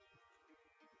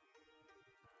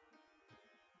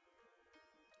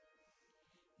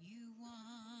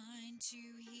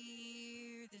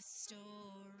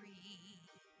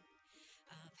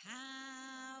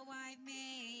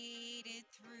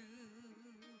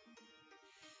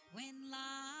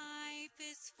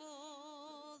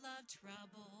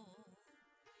trouble,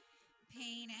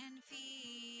 pain and fear.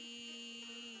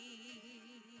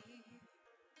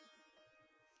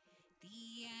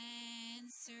 The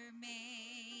answer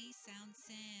may sound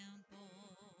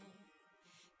simple,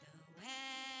 though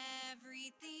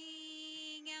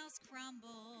everything else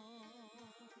crumbles.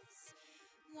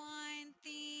 One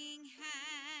thing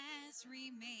has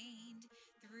remained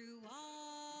through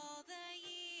all the years.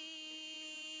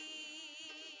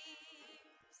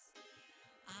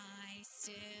 I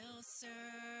still serve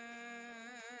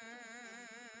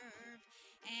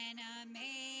an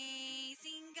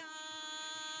amazing God.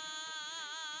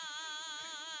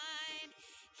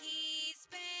 He's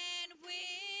been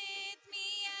with me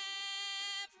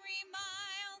every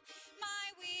mile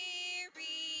my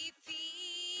weary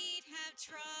feet have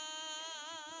trod.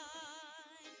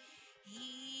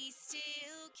 He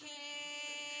still cares.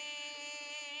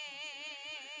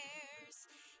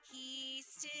 He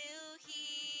still hears.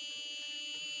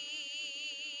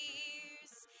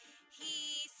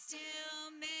 He's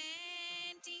still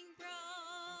mending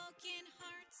broken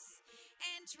hearts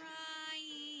and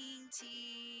drying tears.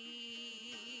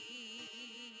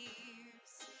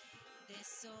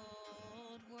 This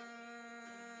old world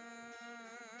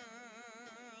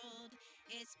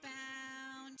is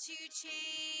bound to change,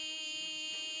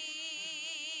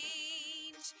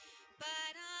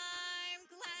 but I'm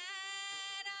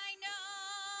glad I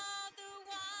know the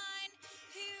one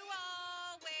who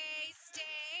always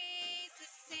stays the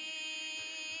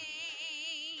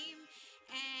same,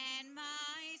 and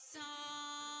my song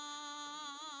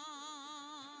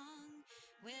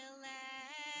will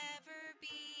ever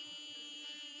be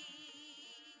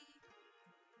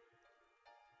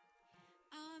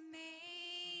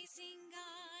amazing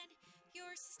God,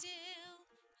 you're still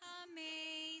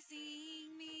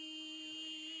amazing me.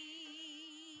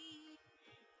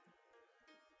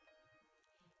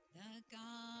 The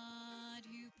God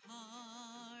who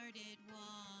parted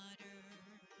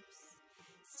waters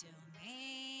still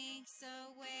makes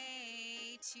a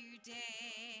way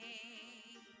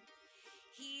today.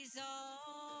 He's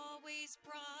always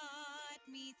brought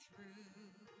me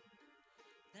through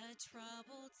the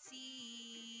troubled seas.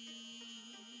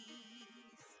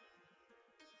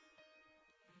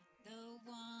 The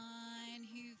one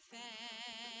who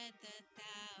fed the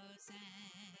thousands,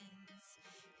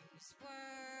 whose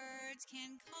words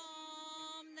can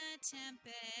calm the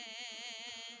tempest.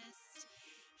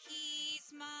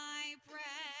 He's my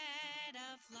bread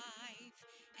of life,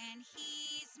 and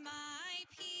he's my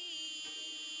peace.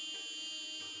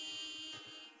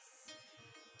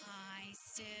 I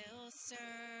still serve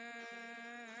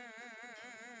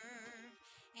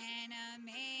an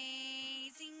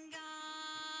amazing God.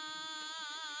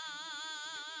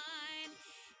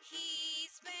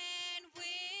 He's been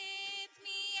with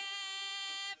me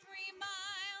every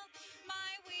mile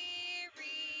my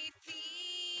weary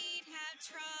feet have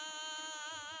trod.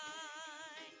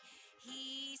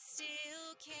 He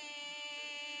still cares.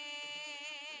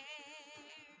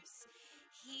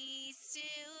 He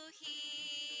still hears.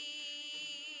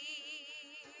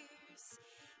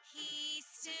 He's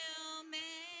still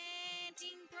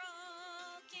mending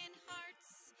broken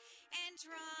hearts and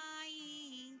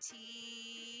drying tears.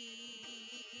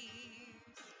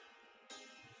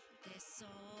 This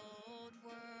old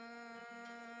world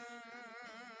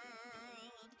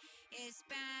is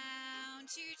bound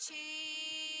to change,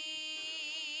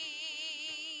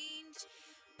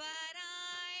 but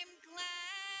I'm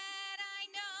glad I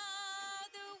know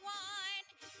the one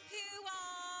who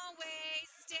always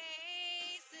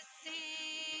stays the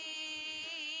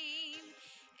same,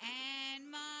 and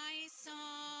my song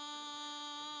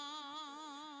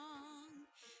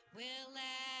will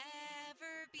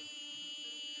ever be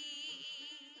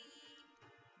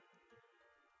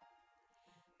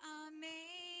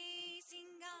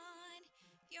amazing God,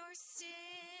 you're still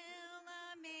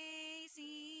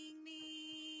amazing me.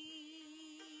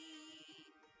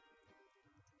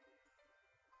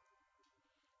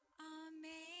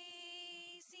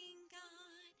 Amazing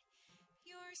God,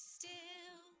 you're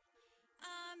still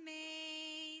amazing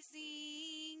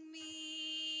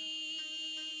me.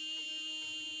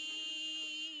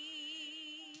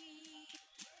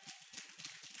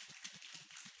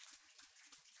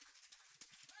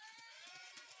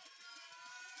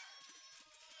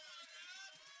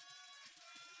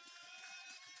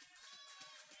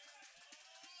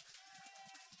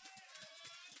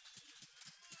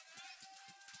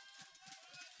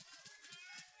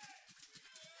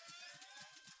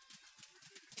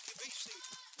 Be seated.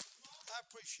 I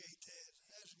appreciate that.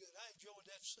 That's good. I enjoyed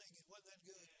that singing. Wasn't that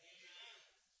good?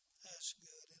 That's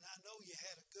good. And I know you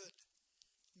had a good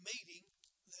meeting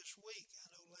this week.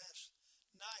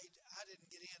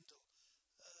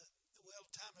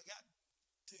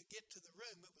 to the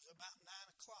room, it was about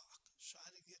 9 o'clock. So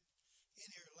I didn't get in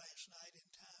here last night in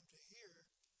time to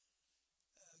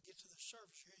get to the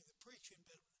service, hearing the preaching.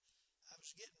 But I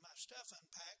was getting my stuff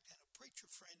unpacked, and a preacher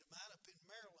friend of mine up in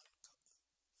Maryland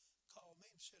called me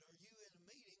and said, "Are you in a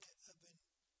meeting up in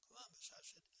Columbus?" I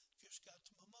said, "Just got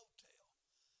to my motel."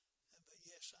 But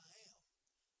yes, I am.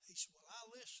 He said, "Well, I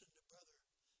listened to Brother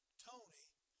Tony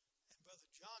and Brother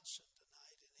Johnson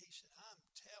tonight," and he said, "I'm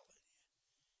telling you,"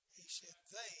 he said,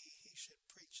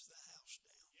 "preach the house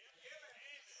down."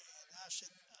 And I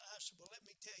said, "Well, let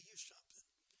me tell you something."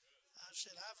 I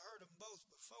said, "I've heard them both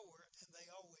before, and they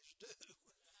always do."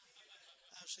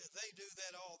 I said, "They do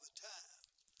that all the time."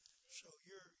 So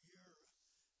you're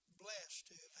blessed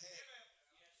to have had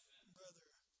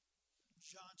Brother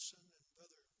Johnson and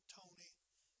Brother Tony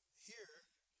here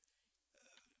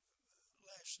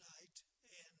last night,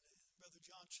 and Brother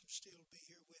Johnson still be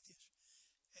here with us.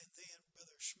 And then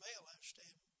Brother Schmale, I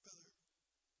understand Brother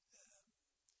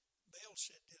Bell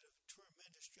said did a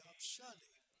tremendous job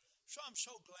Sunday. So I'm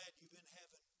so glad you've been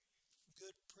having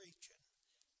good preaching.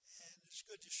 And it's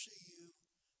good to see you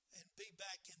and be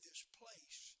back in this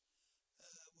place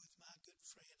with my good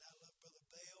friend. I love Brother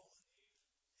Bell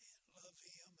and love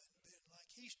him, and been,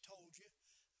 like he's told you,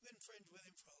 I've been friends with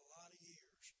him for a lot of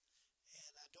years.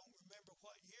 And I don't remember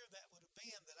what year that would have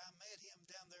been that I met him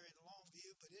down there in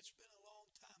Longview, but it's been a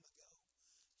long time ago.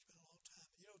 It's been a long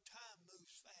time. You know, time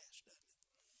moves fast, doesn't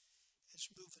it? It's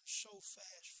moving so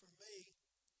fast for me,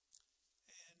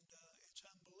 and it's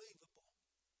unbelievable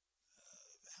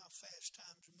how fast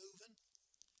time's moving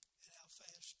and how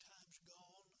fast time's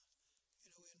gone,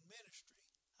 you know, in ministry.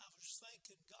 I was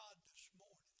thanking God this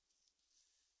morning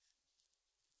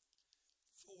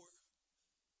for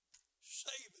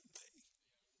saving me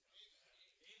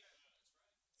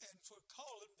and for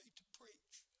calling me to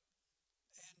preach.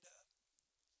 And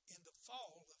in the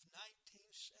fall of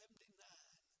 1979,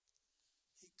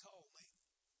 he called me.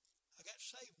 I got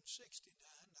saved in 69.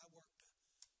 I worked a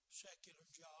secular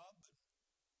job and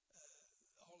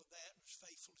all of that, and was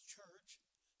faithful to church.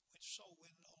 Went soul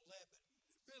winning, all that.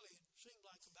 But really, it seemed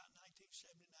like about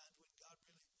 1979 when God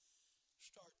really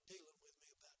started dealing with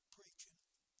me about preaching.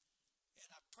 And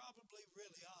I probably,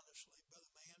 really honestly,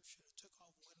 Brother Mann, should have took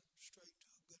off and went straight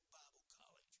to a good Bible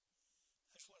college.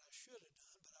 That's what I should have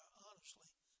done, but I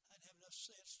didn't have enough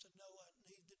sense to know I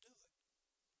needed to do it.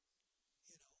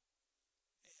 You know.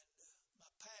 And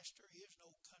my pastor, he is an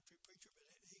old country preacher,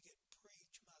 but he could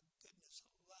preach. My goodness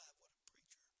alive, what a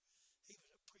preacher. He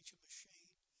was a preaching machine.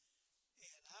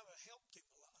 And I helped him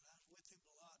a lot. I was with him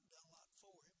a lot and done a lot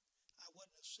for him. I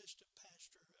wasn't assistant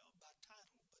pastor by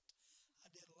title, but I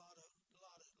did a lot of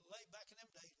back in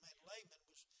them days, man, laymen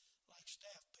was like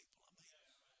staff people. I mean,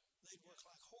 they'd work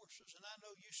like horses. And I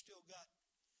know you still got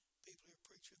people here,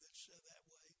 preacher, that's that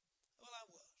way. Well, I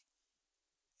was.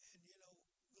 And, you know,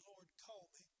 the Lord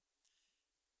called me.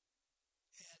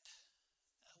 And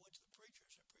I went to the preacher.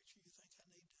 I said, "Preacher, you think I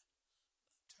need to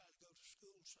try to go to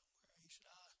school somewhere?" He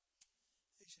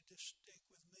said, "Just stick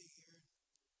with me here and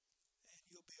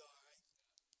you'll be all right."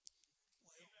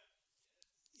 Well,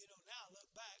 you know, now I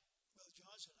look back, Brother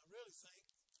Johnson, I really think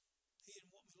he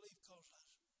didn't want me to leave because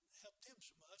I helped him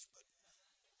so much.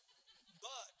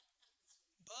 But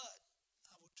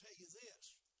I will tell you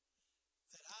this,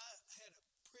 that I had a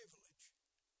privilege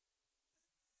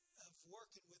of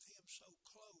working with him so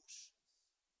close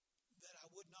that I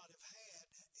would not have had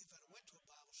if I went to a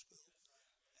Bible school.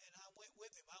 And I went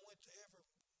with him. I went to every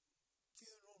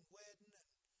funeral and wedding and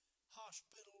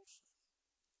hospitals and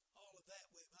all of that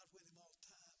with him. I was with him all the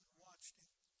time and watched him.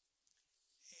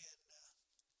 And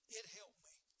it helped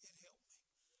me. It helped me.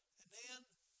 And then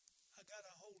I got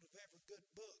a hold of every good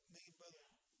book. Me and Brother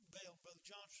Bell and Brother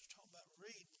Johnson was talking about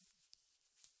reading.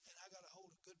 And I got a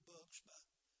hold of good books by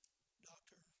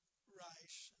Dr.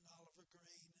 Rice and Oliver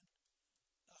Green and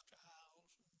Dr.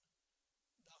 Howells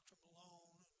and Dr.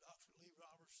 Malone and Dr. Lee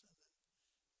Robertson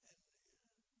and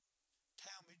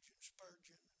Talmage and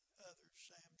Spurgeon and others,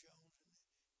 Sam Jones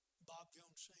and Bob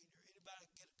Jones Sr. Anybody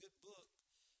could get a good book,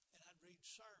 and I'd read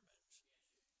sermons.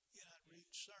 You know, I'd read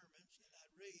sermons, and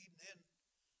I'd read, and then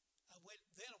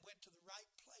I went to the right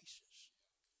places.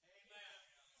 Amen.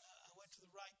 I went to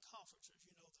the right conferences,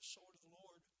 you know, the Sword of the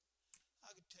Lord.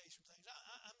 I could tell you some things.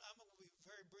 I'm going to be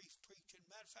very brief preaching.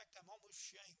 Matter of fact, I'm almost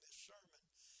ashamed this sermon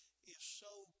is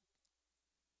so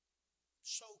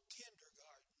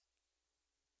kindergarten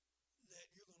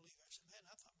that you're going to leave there and say, "Man,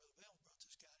 I thought Brother Bell brought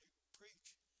this guy here to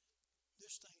preach.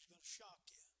 This thing's going to shock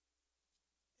you."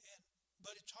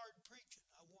 But it's hard preaching,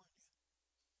 I warn you.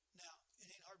 Now, it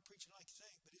ain't hard preaching like you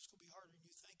think, but it's going to be harder than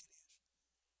you think it is.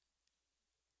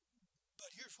 But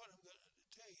here's what I'm going to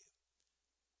tell you.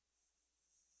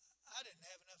 I didn't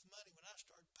have enough money when I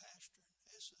started pastoring.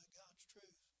 This is God's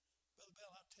truth. Brother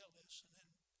Bell, I'll tell this and then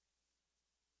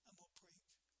I'm going to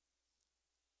preach.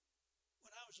 When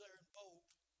I was there in Bolt,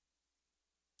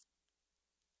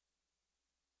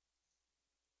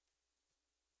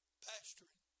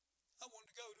 pastoring, I wanted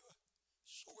to go to a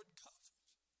sword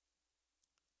conference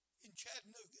in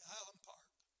Chattanooga, Highland Park.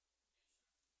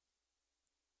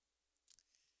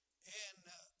 And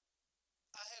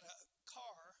I had a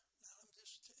car.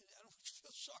 I don't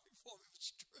feel sorry for me if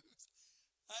it's the truth.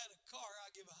 I had a car.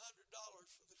 I give $100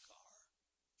 for the car.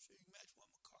 So you can imagine what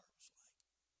my car was like.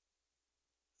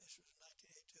 This was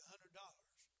 1982, $100.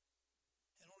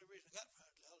 And the only reason I got it for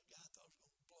 $100, the guy thought it was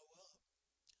going to blow up.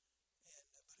 And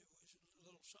but it was a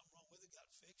little something wrong with it. Got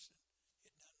it fixed, and it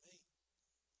done me good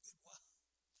while.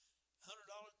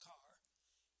 $100 car.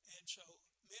 And so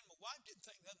me and my wife didn't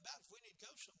think nothing about it. If we need to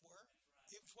go somewhere,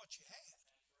 it was what you had.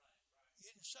 You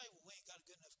didn't say, well, we ain't got a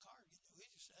good enough car to get there. We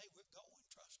just said, hey, we're going.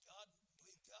 Trust God and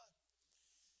believe God.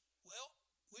 Well,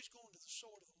 we was going to the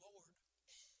Sword of the Lord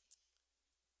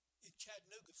in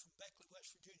Chattanooga from Beckley,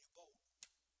 West Virginia, Bolt.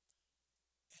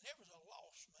 And there was a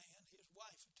lost man. His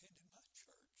wife attended my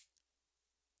church.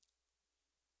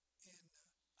 And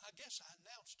I guess I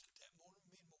announced it that morning.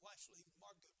 Me and my wife leaving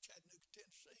Margot, Chattanooga,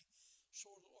 Tennessee,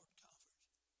 Sword of the Lord conference.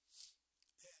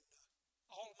 And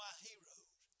all of my heroes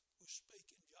was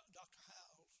speaking. Dr.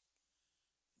 Howells,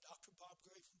 Dr. Bob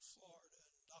Gray from Florida,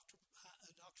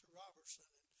 and Dr. Robertson,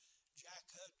 and Jack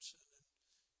Hudson, and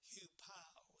Hugh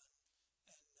Powell,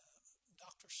 and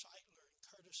Dr. Seitler, and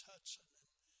Curtis Hudson,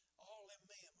 and all them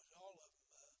men, all of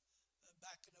them.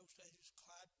 Back in those days, it was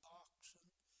Clyde Box,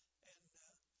 and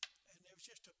there was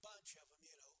just a bunch of them,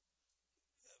 you know.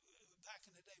 Back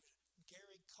in the day, it was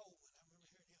Gary Coleman. I remember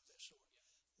hearing him of this sort.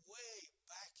 Way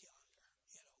back yonder, you know.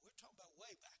 We're talking about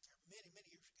way back there, many, many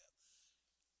years ago.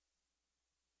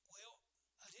 Well,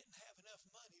 I didn't have enough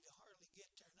money to hardly get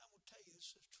there. And I'm going to tell you,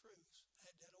 this is the truth. I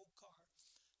had that old car.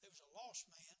 There was a lost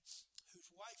man whose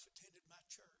wife attended my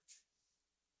church.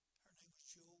 Her name was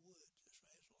Jewel Woods. This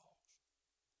man's lost.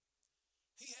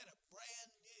 He had a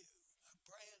brand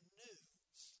new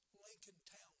Lincoln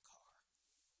Town car.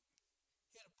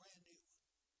 He had a brand new one.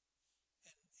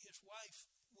 And his wife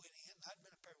went in. I'd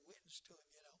been up there witness to him,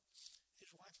 you know. His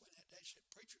wife went that day and said,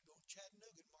 preacher, going to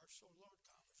Chattanooga and March Sword Lord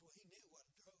Conference. Well, he knew what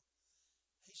it drove.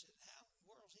 He said, how in the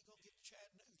world is he going to get to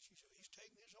Chattanooga? She said, he's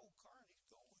taking his old car and he's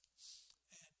going.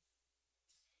 And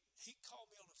he called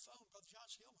me on the phone. Brother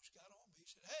Johnson, he almost got on me. He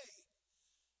said, hey,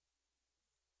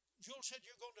 Joel said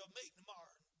you're going to a meeting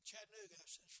tomorrow in Chattanooga. I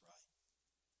said, that's right.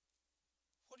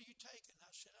 What are you taking? I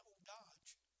said, I'm going to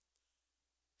Dodge.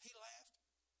 He laughed.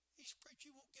 He said, preacher,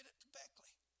 you won't get it to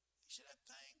Beckley. He said, that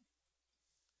thing.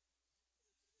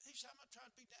 He said, I'm not trying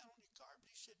to be down on your car,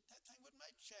 but he said, that thing wouldn't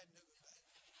make Chattanooga back.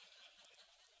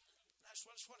 And that's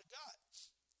what I got.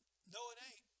 No, it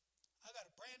ain't. I got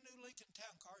a brand new Lincoln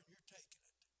Town car, and you're taking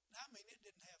it. Now, I mean, it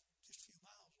didn't have just a few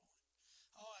miles on it.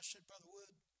 Oh, I said, Brother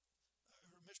Wood,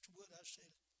 or Mr. Wood, I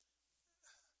said,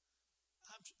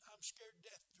 I'm scared to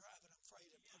death driving. I'm afraid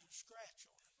to put a scratch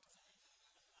on it.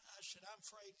 I said, I'm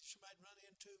afraid somebody run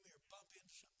into me or bump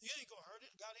into something. You ain't going to hurt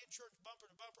it. Got insurance bumper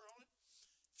to bumper on it.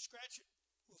 Scratch it.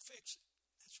 We'll fix it.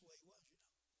 That's the way he was, you know.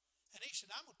 And he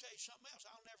said, I'm going to tell you something else.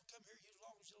 I'll never come here as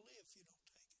long as you live if you don't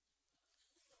take it.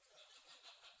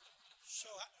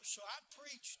 So I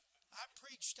preached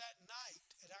that night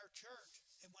at our church.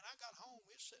 And when I got home,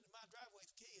 we was sitting in my driveway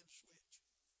with the key and the switch.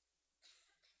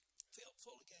 Filled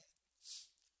full of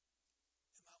gas.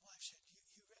 And my wife said,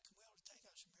 you reckon we ought to take it?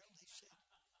 I said, Marilyn, he said,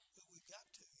 well, we've got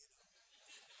to, you know.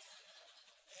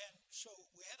 And so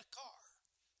we had a car.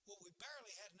 Well, we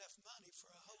barely had enough money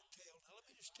for a hotel. Now, let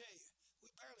me just tell you, we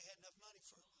barely had enough money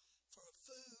for a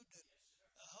food and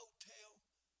a hotel.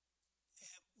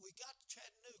 And we got to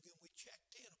Chattanooga and we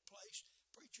checked in a place.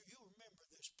 Preacher, you remember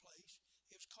this place.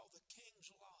 It was called the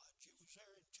King's Lodge. It was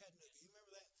there in Chattanooga. You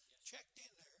remember that? Checked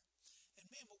in there. And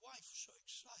me and my wife were so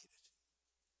excited.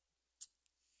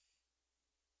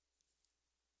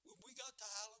 When we got to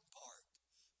Highland Park,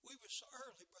 we were so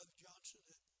early, Brother Johnson,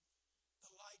 that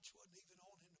the lights wasn't even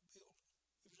on in the building.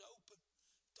 It was open.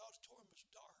 The auditorium was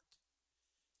dark.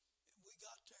 And we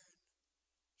got there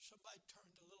and somebody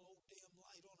turned a little old dim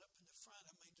light on up in the front.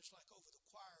 I mean, just like over the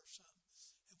choir or something.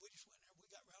 And we just went there.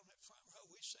 We got around that front row.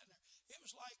 We sat there. It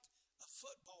was like a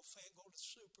football fan going to the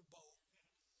Super Bowl.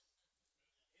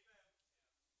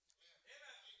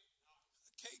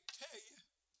 I can't tell you.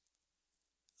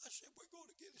 I said, we're going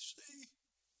to get to see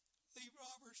Lee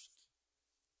Robertson,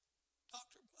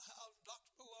 Dr. Howell,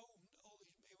 Dr. Malone, all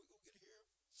these men. We're going to get to hear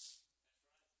them.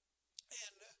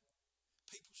 And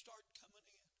people started coming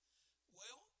in.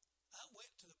 Well, I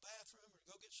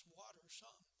get some water or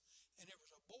something. And there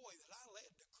was a boy that I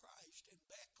led to Christ in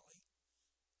Beckley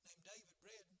named David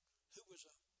Redden, who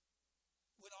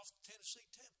went off to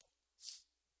Tennessee Temple.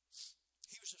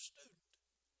 He was a student.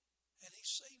 And he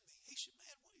seen me. He said,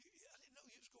 man, I didn't know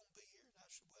you was going to be here. And I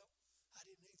said, well, I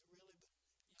didn't either really,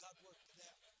 but God worked it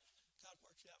out. God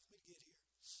worked it out for me to get here.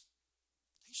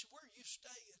 He said, where are you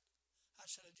staying? I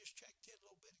said, I just checked in a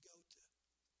little bit ago to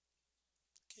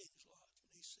King's Lodge.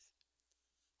 And he said,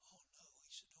 oh no. He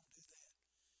said, don't do that.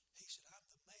 He said, I'm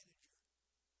the manager,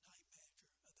 night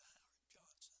manager of the Howard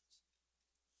Johnsons.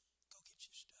 Go get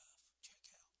your stuff. Check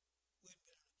out. We hadn't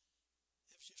been,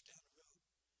 it was just down the road.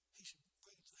 He said,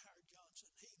 bring it to the Howard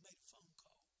Johnson. He made a phone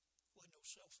call. Wasn't no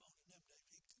cell phone in them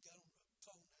days. He got on the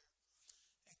phone there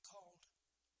and called.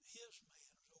 His man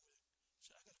was over there. He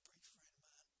said, I got a preacher friend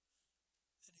of mine.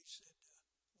 And he said,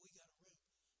 we got a room.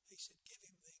 He said, give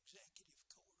him the executive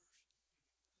quarters.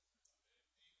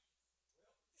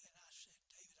 And I said,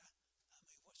 David, I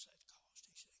mean, what's that cost?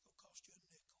 He said, it's going to cost you a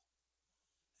nickel.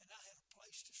 And I had a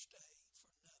place to stay for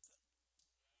nothing.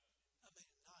 I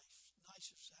mean,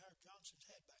 nicest Howard Johnson's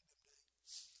had back in them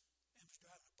days. And was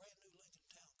driving a brand new Lincoln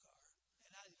Town Car.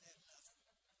 And I didn't have nothing.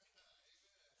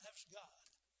 That was God.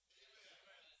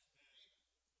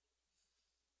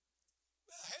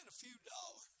 I had a few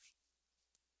dollars.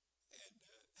 And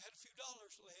had a few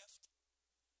dollars left.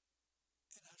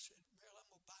 And I said, Darrell, I'm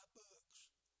going to buy books.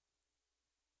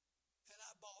 And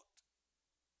I bought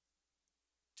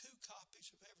 2 copies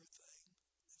of everything.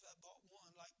 If I bought one,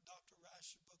 like Dr.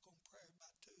 Rice's book on prayer, by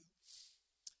 2.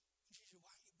 And she said, why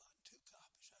are you buying 2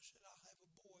 copies? I said, I'll have a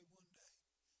boy one day.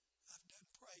 I've done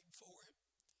prayed for it.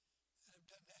 And I've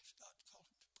done asked God to call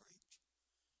him to preach.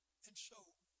 And so,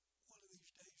 one of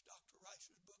these days, Dr.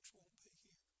 Rice's books won't be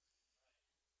here.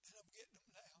 And I'm getting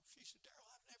them now. She said, Darrell,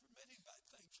 I've never met anybody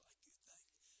thinks like you think.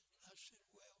 I said,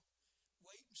 well,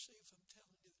 wait and see if I'm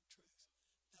telling you the truth.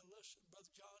 Now listen,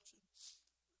 Brother Johnson,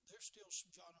 there's still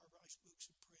some John R. Rice books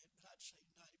in print, but I'd say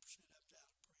 90% of them's out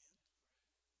of print.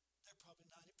 They're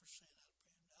probably 90% out of print.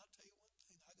 Now, I'll tell you one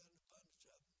thing, I got an abundance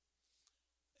of them.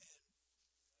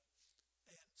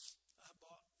 And I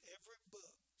bought every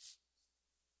book.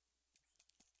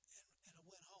 And I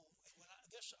went home. And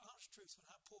this is the honest truth, when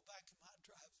I pulled back in my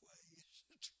driveway, it's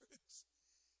the truth.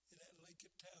 In that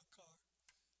Lincoln Town Car,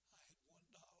 I had $1. I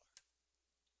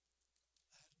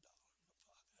had $1 in my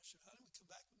pocket. I said, honey, we come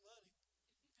back with money.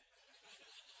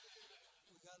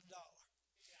 We got $1.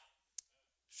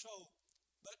 So,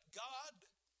 but God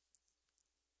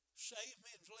saved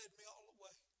me and led me all the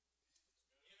way.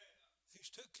 He's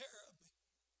took care of me.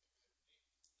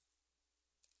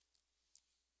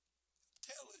 I'm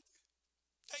telling you.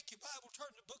 Take your Bible,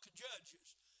 turn to the book of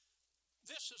Judges.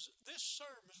 This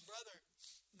sermon, brother,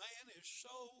 man, is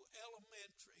so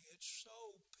elementary. It's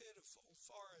so pitiful as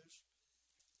far as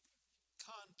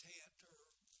content. Or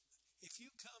if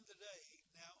you come today,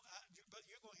 but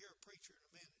you're going to hear a preacher in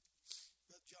a minute.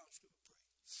 Brother John's going to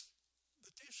preach.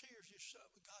 But this here is just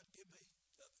something God gave me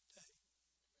the other day.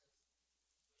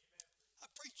 I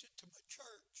preached it to my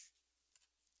church.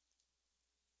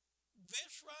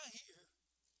 This right here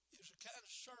is a kind of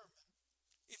sermon,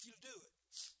 if you do it,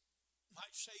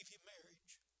 might save your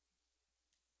marriage.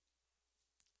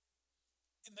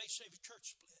 It may save a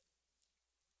church split.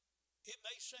 It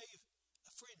may save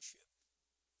a friendship.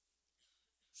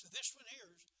 So this one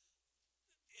here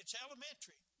it's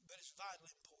elementary, but it's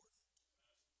vitally important.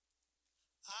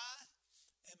 I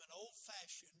am an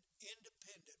old-fashioned,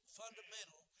 independent,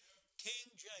 fundamental,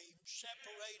 King James,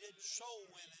 separated,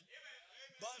 soul-winning,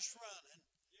 bus-running,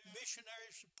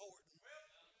 missionary supporting,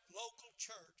 local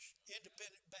church,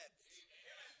 independent Baptist.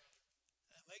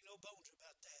 And I make no bones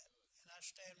about that. And I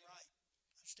stand right.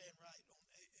 I stand right on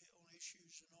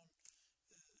issues and on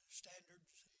standards,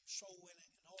 soul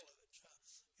winning, and all of it. So,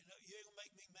 you ain't gonna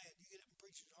make me mad. You get up and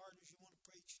preach as hard as you want to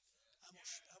preach. I'm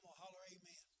gonna holler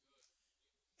amen.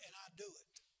 And I do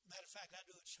it. Matter of fact, I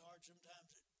do it so hard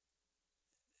sometimes it's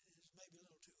maybe a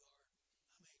little too hard.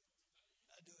 I mean,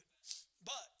 I do it.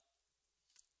 But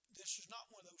this is not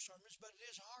one of those sermons, but it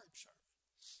is a hard sermon.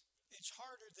 It's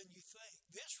harder than you think.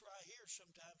 This right here,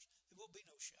 sometimes, there will be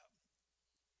no shouting.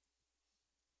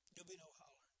 There'll be no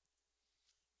hollering.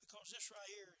 Because this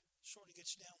right here sort of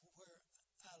gets down where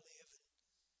I live,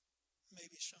 and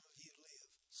maybe some of you live.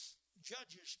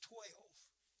 Judges 12.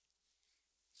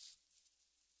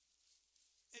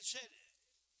 It said,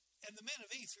 and the men of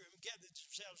Ephraim gathered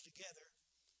themselves together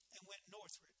and went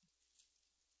northward,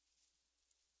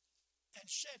 and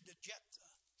said to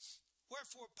Jephthah,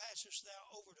 wherefore passest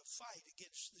thou over to fight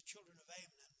against the children of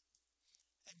Ammon,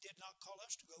 and did not call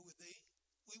us to go with thee?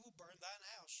 We will burn thine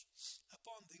house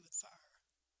upon thee with fire.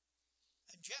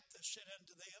 And Jephthah said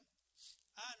unto them,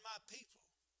 I and my people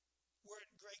were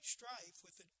at great strife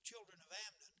with the children of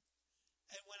Ammon,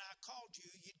 and when I called you,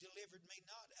 ye delivered me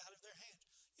not out of their hands.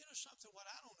 You know something, what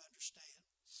I don't understand?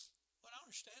 What I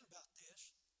understand about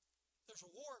this, there's a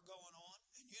war going on,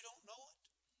 and you don't know it.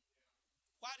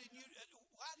 Why do you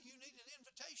need an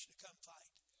invitation to come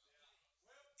fight?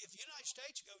 If the United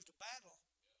States goes to battle,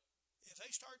 if they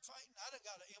start fighting, I'd have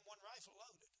got an M1 rifle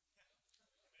loaded.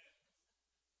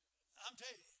 I'm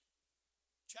telling you,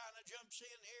 China jumps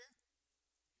in here.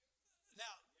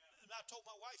 Now, and I told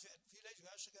my wife that a few days ago,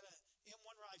 I said, I got an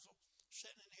M1 rifle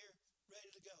sitting in here ready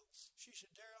to go. She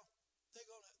said, Darrell,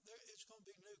 it's going to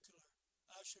be nuclear.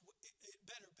 I said, it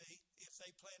better be if they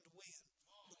plan to win.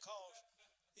 Because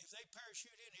if they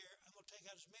parachute in here, I'm going to take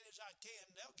out as many as I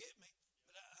can. They'll get me.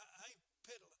 But I ain't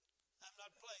piddling. I'm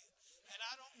not playing. And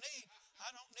I don't need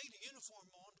a uniform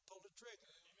on to pull the trigger.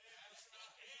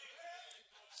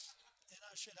 And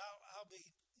I said, I'll be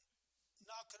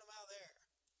knocking them out of there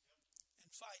and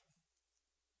fighting.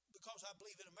 Because I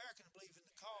believe in America and I believe in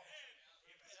the cause.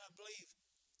 And I believe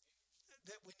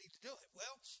that we need to do it.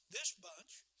 Well, this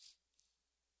bunch,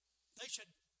 they said,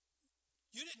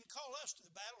 you didn't call us to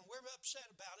the battle, and we're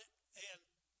upset about it, and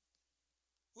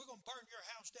we're going to burn your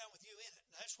house down with you in it.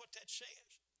 That's what that says.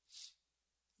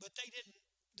 But they didn't,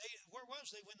 where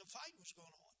was they when the fight was going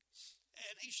on?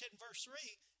 And he said in verse 3,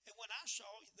 and when I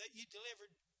saw that you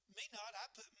delivered me not, I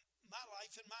put my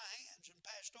life in my hands and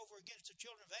passed over against the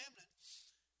children of Ammon,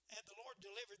 and the Lord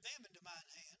delivered them into mine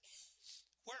hand.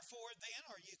 Wherefore then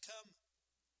are you come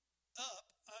up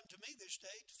unto me this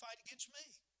day to fight against me?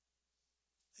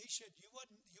 He said, you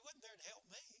wasn't there to help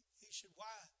me. He said,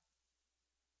 why?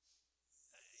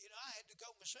 I had to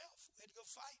go myself. We had to go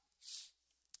fight.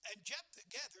 And Jephthah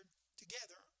gathered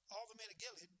together all the men of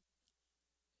Gilead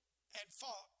and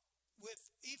fought with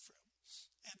Ephraim.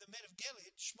 And the men of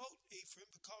Gilead smote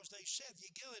Ephraim, because they said,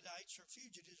 the Gileadites are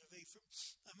fugitives of Ephraim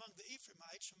among the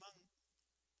Ephraimites, among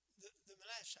the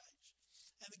Manassites.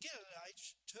 And the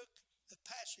Gileadites took the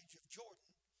passage of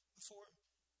Jordan before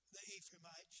the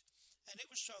Ephraimites. And it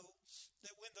was so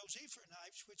that when those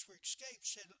Ephraimites which were escaped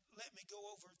said, let me go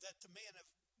over, that the men of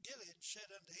Gilead said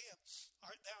unto him,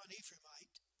 art thou an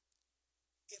Ephraimite?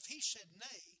 If he said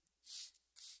nay,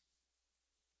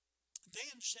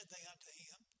 then said they unto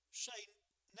him, say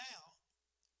now,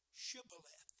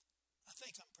 Shibboleth. I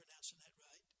think I'm pronouncing that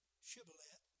right.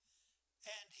 Shibboleth.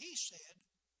 And he said,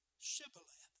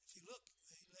 Shibboleth. If you look,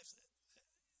 he left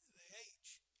the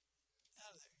H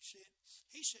out of there. You see it?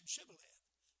 He said Shibboleth,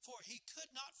 for he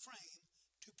could not frame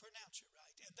to pronounce it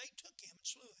right. And they took him and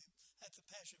slew him at the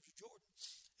passage of Jordan.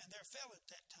 And there fell at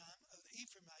that time of the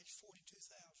Ephraimites 42,000.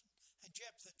 And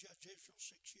Jephthah judged Israel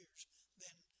 6 years,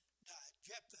 then died.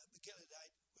 Jephthah the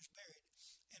Gileadite was buried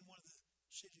in one of the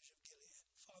cities of Gilead.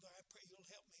 Father, I pray you'll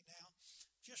help me now,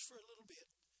 just for a little bit,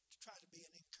 to try to be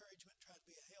an encouragement, try to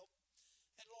be a help.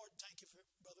 And Lord, thank you for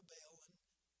Brother Bell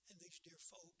and these dear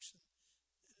folks and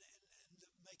the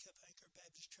Makeup Anchor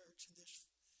Baptist Church and this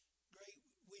great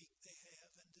week they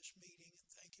have and this meeting. And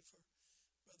thank you for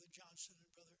Brother Johnson and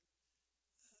Brother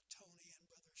Tony and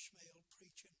Brother Schmale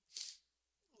preaching,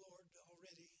 Lord,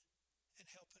 already and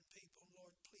helping people.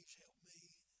 Lord, please help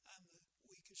me. I'm the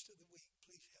weakest of the weak.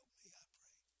 Please help me, I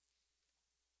pray.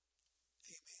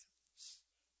 Amen.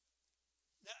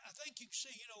 Now, I think you can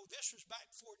see, this was back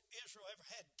before Israel ever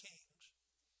had kings.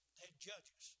 They had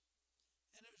judges.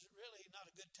 And it was really not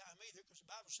a good time either, because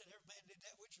the Bible said every man did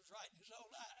that which was right in his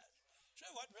own eyes. So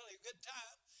it wasn't really a good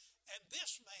time. And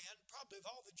this man, probably of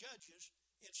all the judges,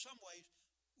 in some ways,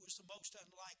 was the most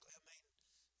unlikely. I mean,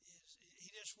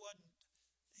 he just wasn't,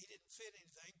 he didn't fit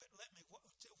anything, but what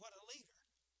a leader.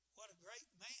 What a great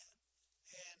man.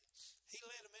 And he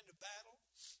led them into battle.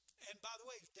 And by the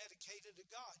way, he's dedicated to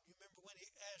God. You remember when he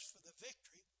asked for the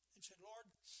victory and said, Lord,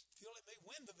 if you'll let me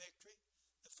win the victory,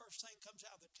 the first thing comes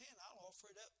out of the tent, I'll offer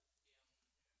it up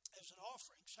as an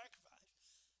offering, sacrifice.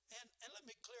 And let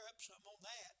me clear up something on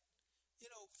that.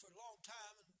 For a long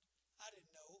time, and I didn't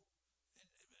know,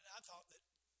 and I thought that,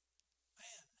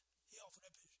 man, he offered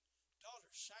up his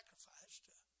daughter's sacrifice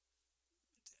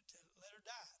to let her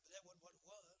die. But that wasn't what it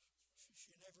was.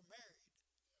 She never married.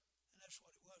 And that's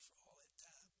what it was for all that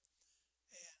time.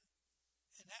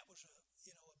 And that was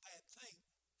a bad thing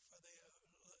for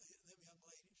them young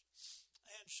ladies.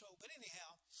 And so, but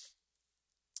anyhow,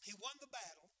 he won the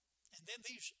battle, and then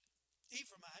these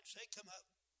Ephraimites, they come up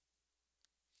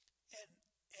and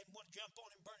want to jump on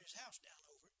him and burn his house down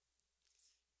over it.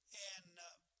 And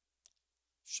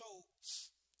so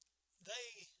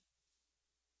they,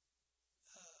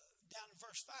 down in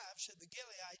verse 5, said the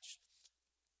Gileadites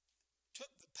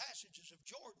took the passages of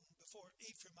Jordan for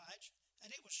Ephraimites,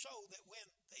 and it was so that when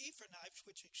the Ephraimites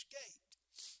which escaped,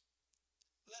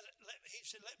 he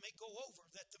said, let me go over,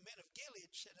 that the men of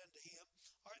Gilead said unto him,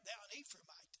 art thou an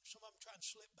Ephraimite? Some of them trying to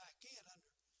slip back in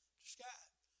under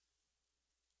disguise.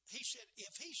 He said,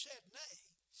 if he said nay,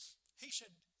 he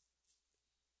said,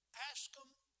 ask them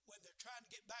when they're trying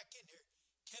to get back in here,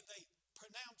 can they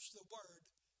pronounce the word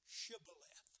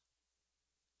shibboleth?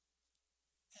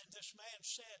 And this man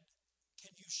said,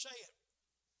 can you say it?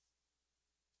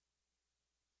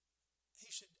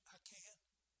 He said, I can.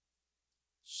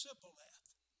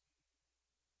 Shibboleth.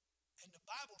 And the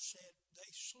Bible said they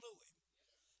slew him.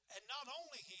 And not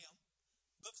only him,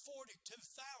 but 42,000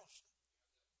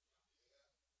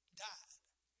 died.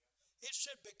 It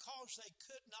said because they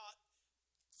could not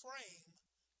frame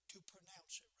to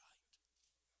pronounce it right.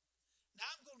 Now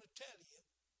I'm going to tell you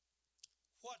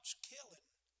what's killing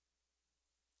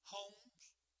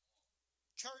homes,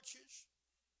 churches,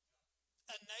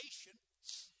 a nation,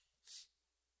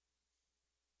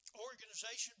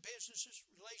 organization, businesses,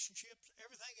 relationships,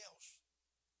 everything else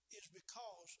is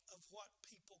because of what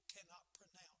people cannot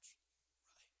pronounce right.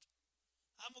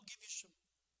 I'm going to give you some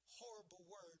horrible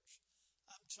words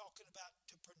I'm talking about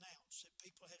to pronounce that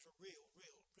people has a real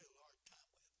hard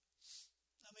time with.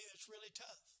 I mean, it's really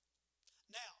tough.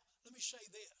 Now, let me say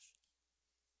this.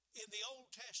 In the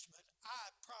Old Testament,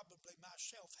 I probably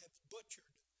myself have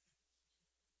butchered.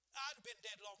 I'd have been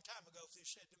dead a long time ago if they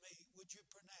said to me, would you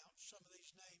pronounce some of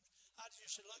these names? I'd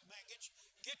just say, look, man, get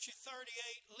you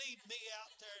 38, lead me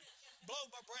out there, and blow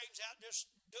my brains out,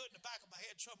 just do it in the back of my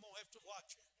head so I won't have to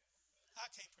watch it. I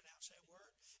can't pronounce that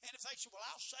word. And if they say, well,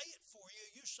 I'll say it for you,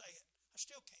 you say it. I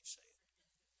still can't say it.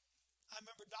 I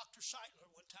remember Dr.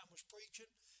 Seitler one time was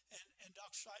preaching, and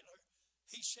Dr. Seitler,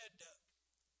 he said,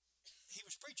 he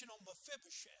was preaching on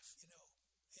Mephibosheth, you know.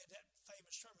 He had that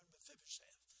famous sermon,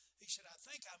 Mephibosheth. He said, I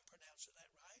think I'm pronouncing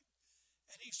that right.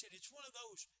 And he said, it's one of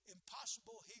those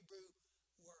impossible Hebrew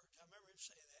words. I remember him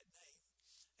saying that name.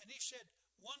 And he said,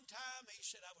 one time, he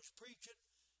said, I was preaching,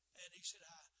 and he said,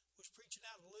 I was preaching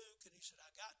out of Luke, and he said,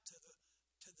 I got to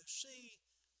the sea,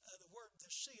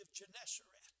 the Sea of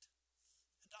Gennesaret.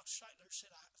 And Dr. Seitler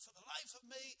said, for the life of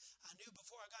me, I knew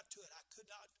before I got to it, I could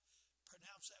not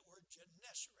pronounce that word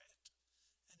Gennesaret.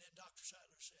 And then Dr.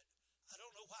 Seitler said, I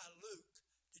don't know why Luke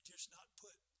did just not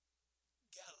put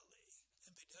Galilee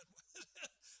and be done with it.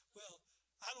 Well,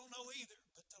 I don't know either,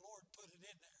 but the Lord put it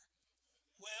in there.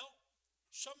 Well,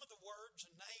 some of the words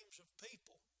and names of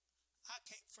people, I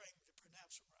can't frame to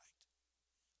pronounce them right.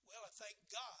 Well, I thank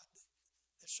God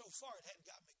that so far it hadn't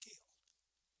got me killed.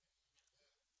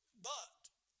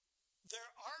 But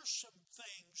there are some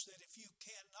things that if you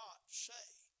cannot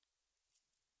say,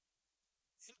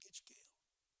 it'll get you killed.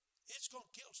 It's going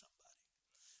to kill somebody.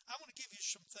 I want to give you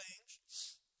some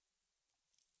things,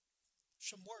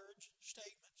 some words,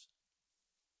 statements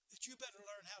that you better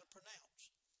learn how to pronounce.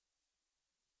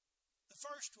 The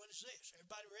first one is this.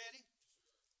 Everybody ready?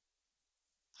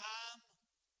 I'm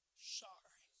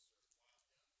sorry.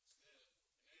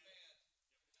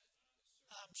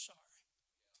 I'm sorry.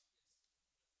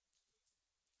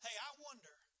 Hey, I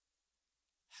wonder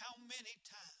how many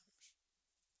times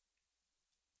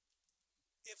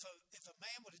if a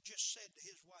man would have just said to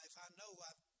his wife, I know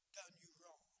I've done you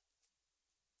wrong.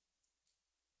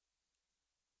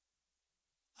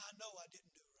 I know I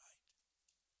didn't do right.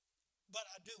 But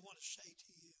I do want to say to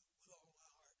you with all my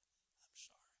heart, I'm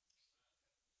sorry.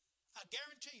 I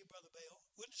guarantee you, Brother Bell,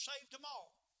 wouldn't have saved them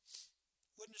all.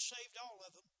 Wouldn't have saved all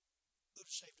of them. Would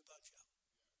have saved a bunch of them.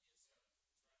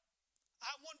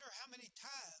 I wonder how many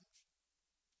times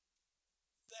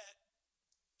that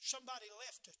somebody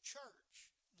left a church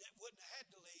that wouldn't have had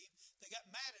to leave. They got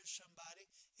mad at somebody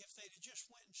if they'd have just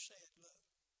went and said, look,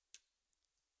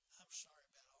 I'm sorry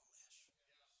about all this.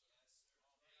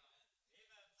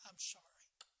 I'm sorry.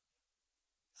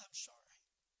 I'm sorry.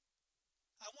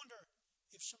 I wonder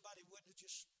if somebody wouldn't have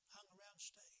just hung around and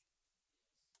stayed.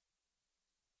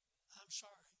 I'm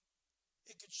sorry.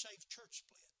 It could save church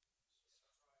split.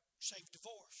 Save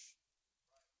divorce.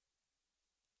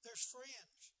 There's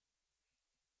friends.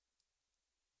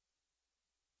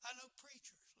 I know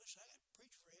preachers. Listen, I got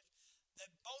preacher friends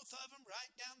that both of them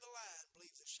right down the line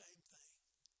believe the same thing.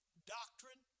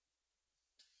 Doctrine,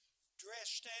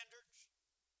 dress standards,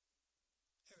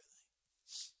 everything.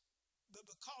 But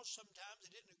because sometimes they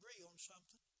didn't agree on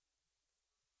something,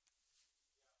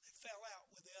 they fell out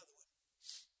with the other one.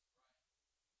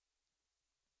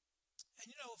 And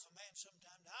you know, if a man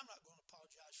sometimes, now I'm not going to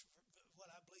apologize for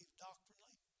what I believe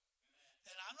doctrinally.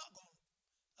 And I'm not going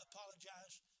to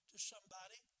apologize to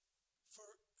somebody for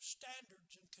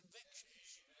standards and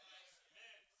convictions.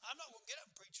 I'm not going to get up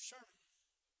and preach a sermon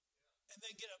and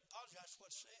then get up and apologize for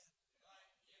what's said.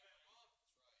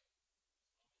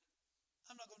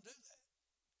 I'm not going to do that.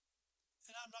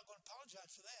 And I'm not going to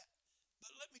apologize for that.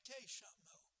 But let me tell you something,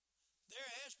 though. There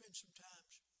has been some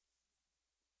times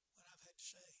when I've had to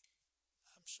say,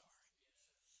 I'm sorry.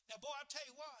 Now, boy, I'll tell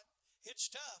you what, it's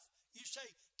tough. You say,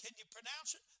 can you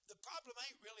pronounce it? The problem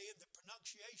ain't really in the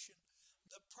pronunciation.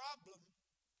 The problem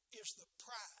is the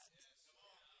pride.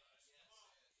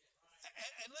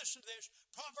 And listen to this.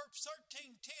 Proverbs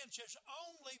 13:10 says,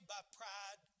 only by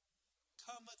pride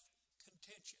cometh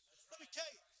contention. Let me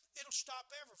tell you, it'll stop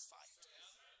every fight.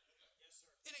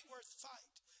 It ain't worth the fight.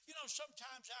 You know,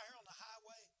 sometimes out here on the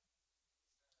highway,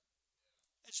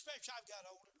 especially I've got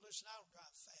older, listen, I don't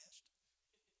drive fast.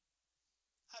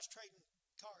 I was trading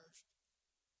cars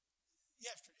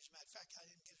yesterday, as a matter of fact. I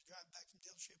didn't get to drive back from the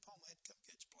dealership home. I had to come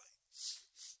get his plane.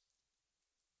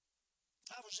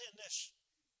 I was in this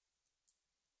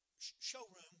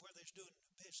showroom where they was doing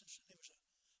business, and there was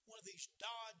one of these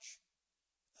Dodge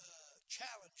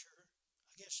Challenger,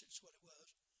 I guess that's what it was,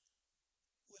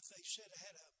 with, they said it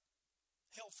had a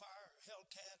Hellfire or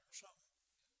Hellcat or something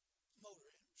motor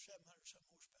in it, 700 some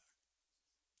horsepower.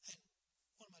 And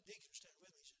one of my deacons standing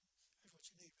with me said, here's what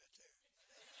you need right there.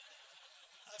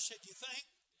 I said, you think?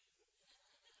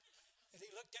 And he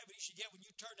looked at me, he said, yeah, when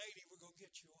you turn 80, we're going to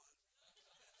get you one.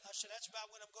 I said, that's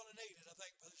about when I'm going to need it, I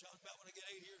think, Brother John, about when I get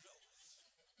 80 years old.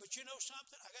 But you know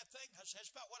something? I got thinking, I said,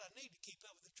 that's about what I need to keep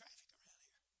up with the traffic around here.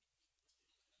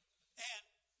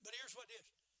 But here's what it is.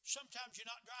 Sometimes you're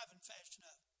not driving fast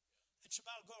enough. And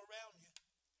somebody will go around you,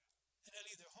 and they'll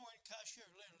either horn cuss you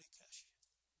or literally cuss you.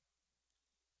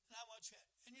 And I watch that.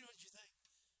 And you know what you think?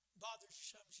 Bothers you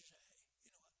something. You say, hey, you know what?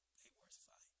 It ain't worth the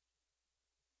fight.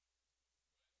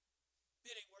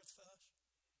 It ain't worth fuss.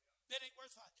 It ain't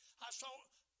worth fight. I saw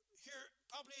here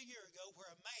probably a year ago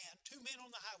where a man, two men on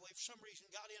the highway for some reason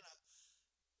got in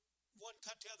one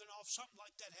cut the other off, something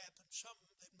like that happened.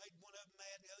 Something that made one of them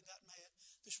mad and the other got mad.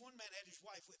 This one man had his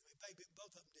wife with me, baby,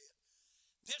 both of them did.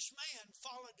 This man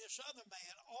followed this other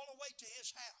man all the way to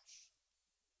his house.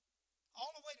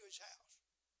 All the way to his house.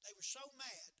 They were so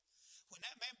mad. When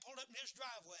that man pulled up in his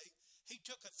driveway, he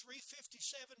took a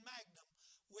 .357 Magnum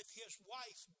with his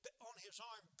wife on his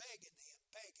arm begging him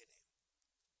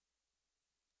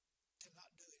to not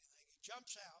do anything. He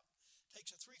jumps out, takes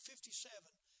a .357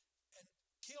 and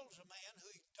kills a man who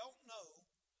he don't know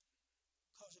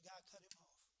because the guy cut him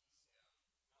off.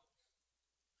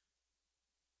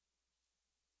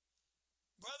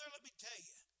 Brother, let me tell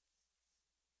you,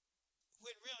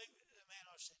 when really, the man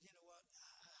I said, you know what,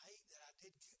 I hate that I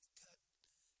did cut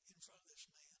in front of this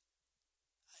man.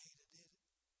 I hate I did it.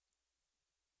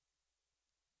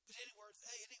 But it ain't worth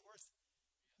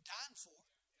dying for.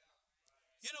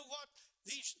 You know what?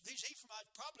 These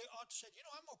Ephraimites probably ought to say, you know,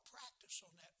 I'm going to practice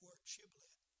on that word,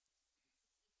 shibboleth.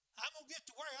 I'm going to get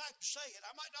to where I can say it.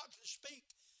 I might not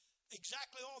speak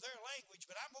exactly all their language,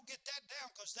 but I'm going to get that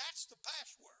down because that's the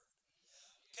password.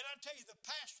 Can I tell you, the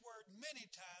password many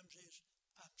times is,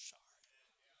 I'm sorry.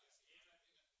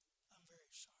 I'm very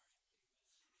sorry.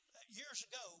 Years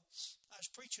ago, I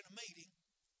was preaching a meeting,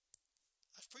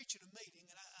 and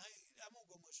I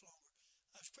won't go much longer.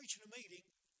 I was preaching a meeting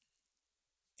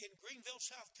in Greenville,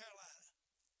 South Carolina,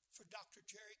 for Dr.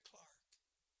 Jerry Clark.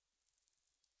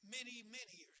 Many,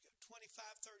 many years ago,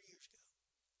 25, 30 years ago.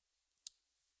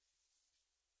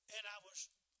 And I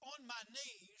was on my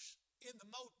knees in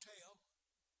the motel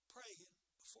praying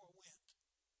before I went.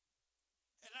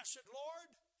 And I said,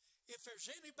 Lord, if there's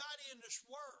anybody in this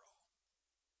world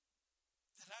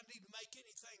that I need to make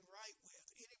anything right with,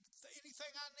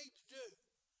 anything I need to do,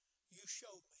 you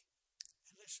show me.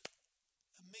 And listen,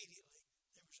 immediately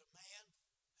there was a man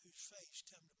whose face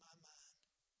come to my mind.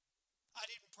 I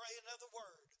didn't pray another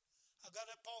word. I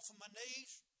got up off of my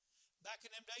knees. Back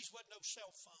in them days, wasn't no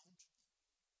cell phones.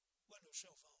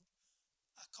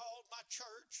 I called my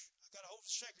church. I got a hold of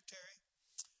the secretary.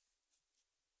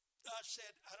 I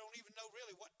said, I don't even know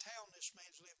really what town this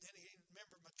man's lived in. He didn't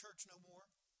remember my church no more.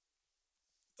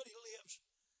 But he lives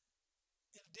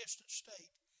in a distant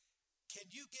state.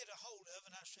 Can you get a hold of?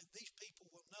 And I said, these people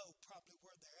will know probably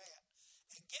where they're at.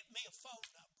 And get me a phone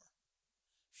number.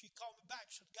 She called me back,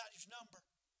 said, got his number.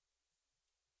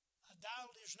 I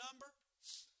dialed his number.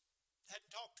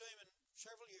 Hadn't talked to him in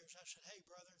several years. I said, hey,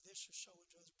 brother, this is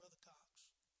so-and-so, Brother Cox.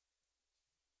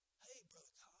 Hey,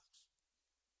 Brother Cox,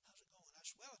 how's it going? I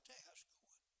said, well, I'll tell you how's it going.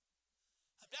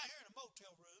 I'm down here in a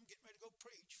motel room getting ready to go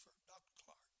preach for Dr.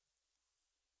 Clark.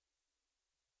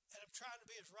 And I'm trying to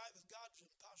be as right with God as I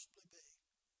can possibly be.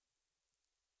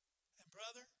 And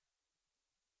brother,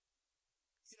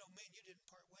 you know, me and you didn't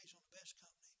part ways on the best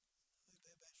company.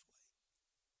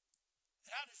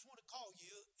 I just want to call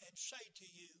you and say to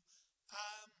you,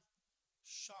 I'm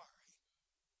sorry.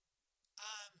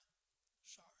 I'm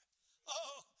sorry.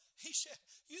 Oh, he said,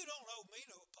 you don't owe me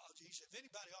no apology. He said, if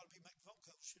anybody ought to be making phone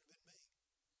calls, it should have been me.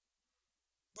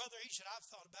 Brother, he said, I've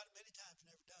thought about it many times,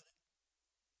 never done it.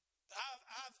 But I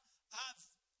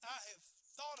have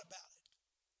thought about it,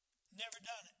 never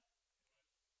done it.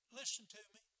 Listen to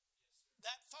me.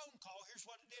 That phone call, here's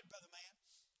what it did, brother man.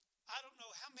 I don't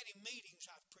know how many meetings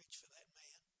I've preached for that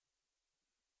man.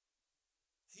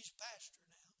 He's a pastor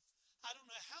now. I don't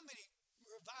know how many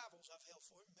revivals I've held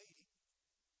for him, meeting.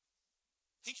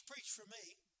 He's preached for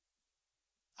me.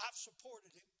 I've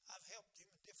supported him. I've helped him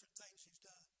in different things he's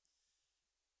done.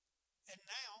 And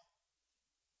now,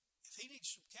 if he needs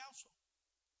some counsel,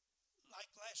 like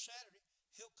last Saturday,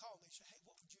 he'll call me and say, hey,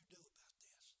 what would you do about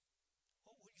this?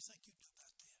 What do you think you'd do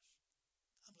about this?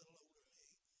 I'm a little older than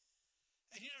he.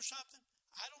 And you know something?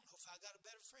 I don't know if I got a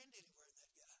better friend anywhere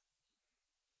than that guy.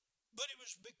 But it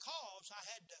was because I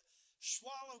had to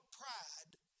swallow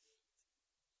pride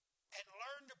and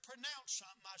learn to pronounce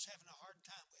something I was having a hard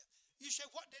time with. You say,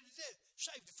 what did it do?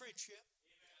 Saved the friendship.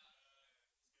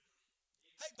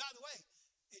 Hey, by the way,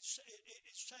 it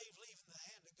saved leaving the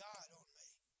hand of God on me.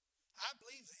 I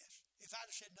believe this. If I'd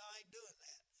have said, no, I ain't doing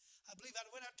that. I believe I'd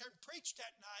have went out there and preached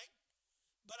that night,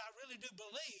 but I really do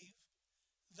believe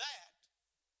that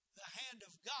the hand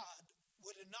of God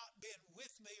would have not been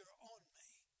with me or on me,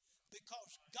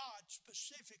 because God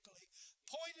specifically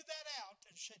pointed that out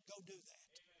and said, go do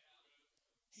that.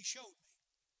 He showed me.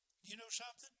 You know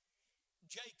something?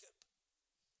 Jacob,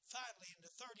 finally in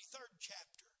the 33rd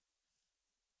chapter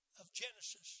of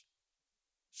Genesis,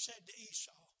 said to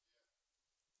Esau,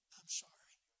 I'm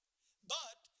sorry.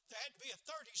 But there had to be a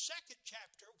 32nd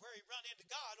chapter where he run into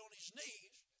God on his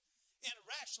knees in a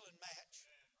wrestling match.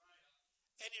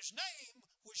 And his name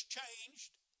was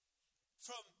changed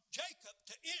from Jacob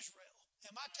to Israel.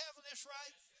 Am I telling this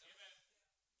right?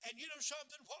 And you know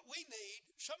something? What we need,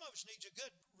 some of us needs a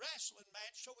good wrestling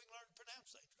match so we can learn to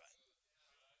pronounce things right.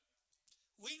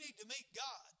 We need to meet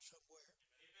God somewhere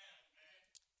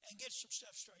and get some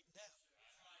stuff straightened out.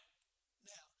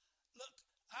 Now, look,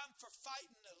 I'm for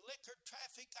fighting the liquor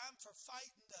traffic. I'm for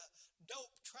fighting the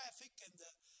dope traffic and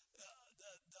the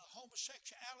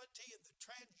homosexuality and the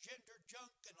transgender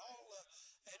junk and all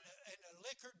and the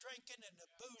liquor drinking and the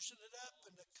boozing it up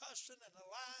and the cussing and the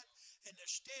lying and the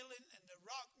stealing and the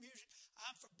rock music.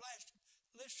 I'm for blasting.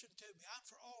 Listen to me. I'm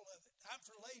for all of it. I'm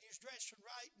for ladies dressing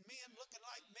right and men looking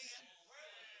like men.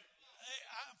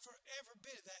 I'm for every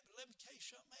bit of that. But let me tell you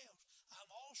something else.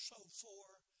 I'm also for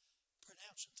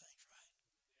pronouncing things right.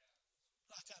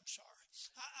 Like I'm sorry.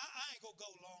 I ain't going to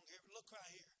go long here, but look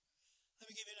right here. Let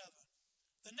me give you another one.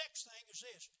 The next thing is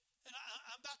this. And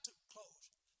I'm about to close.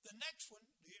 The next one,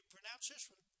 do you pronounce this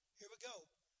one? Here we go.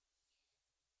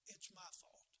 It's my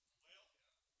fault.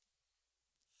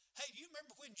 Hey, do you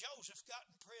remember when Joseph got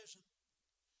in prison?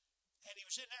 And he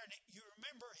was in there, and you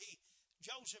remember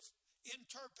Joseph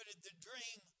interpreted the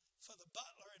dream for the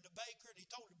butler and the baker, and he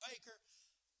told the baker,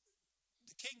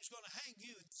 the king's going to hang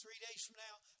you in 3 days from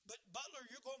now, but butler,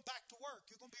 you're going back to work.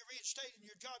 You're going to be reinstated in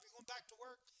your job. You're going back to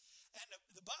work. And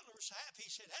the butler was happy.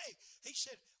 He said, hey,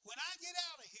 when I get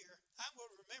out of here, I'm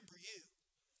going to remember you.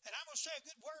 And I'm going to say a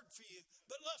good word for you.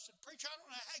 But listen, preacher, I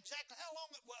don't know exactly how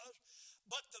long it was,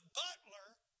 but the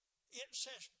butler, it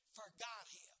says, forgot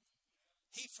him.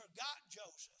 He forgot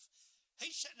Joseph.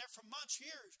 He's sitting there for months,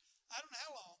 years. I don't know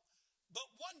how long. But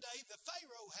one day, the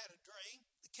Pharaoh had a dream,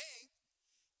 the king,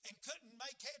 and couldn't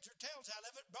make heads or tails out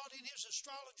of it. Brought in his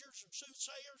astrologers and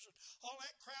soothsayers and all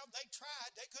that crowd. They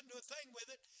tried. They couldn't do a thing with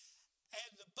it.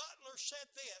 And the butler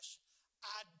said this,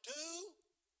 I do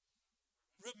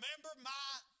remember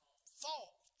my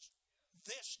faults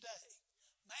this day.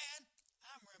 Man,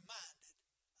 I'm reminded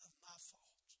of my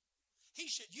faults. He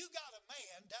said, you got a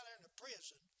man down there in the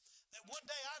prison that one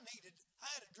day I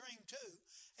had a dream too,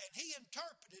 and he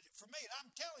interpreted it for me. And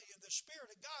I'm telling you, the Spirit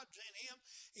of God's in him.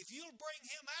 If you'll bring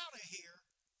him out of here,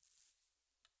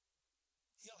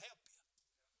 he'll help you.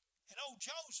 And old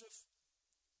Joseph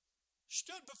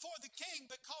stood before the king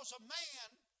because a man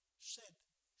said,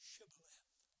 Shibboleth.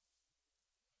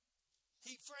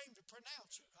 He framed to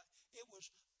pronounce it right. It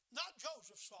was not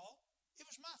Joseph's fault. It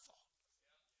was my fault.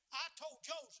 I told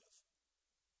Joseph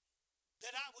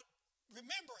that I would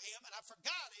remember him, and I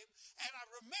forgot him, and I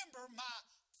remember my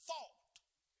fault.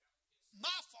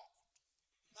 My fault.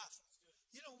 My fault.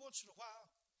 You know, once in a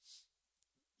while,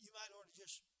 you might ought to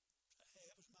just say, hey,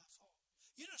 it was my fault.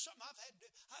 You know something I've had to do?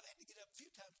 I've had to get up a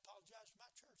few times to apologize to my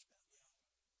church about that.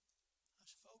 I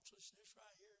said, folks, listen, this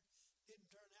right here didn't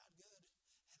turn out good.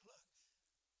 And look,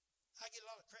 I get a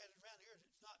lot of credit around here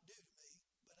that's not due to me,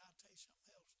 but I'll tell you something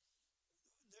else.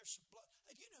 There's some blood.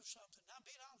 And you know something, I'm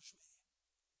being honest with you.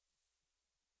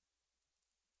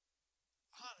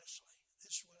 Honestly,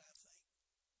 this is what I think.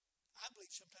 I believe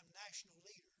sometimes national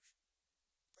leaders,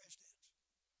 presidents,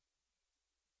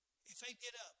 if they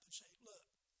get up and say, look,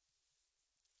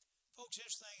 folks,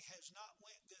 this thing has not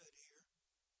went good here.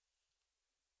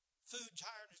 Food's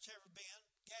higher than it's ever been.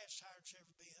 Gas higher than it's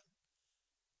ever been.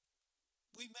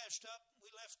 We messed up.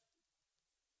 We left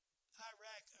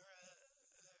Iraq or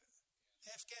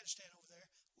Afghanistan over there.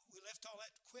 We left all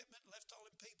that equipment, left all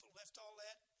them people, left all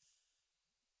that.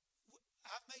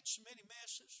 I've made so many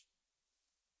messes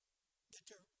that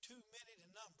they're too many to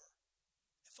number.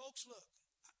 And folks, look,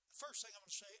 first thing I'm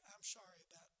going to say, I'm sorry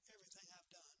about everything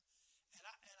I've done. And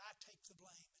I take the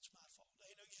blame. It's my fault.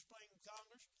 They know you just blame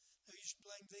Congress. They just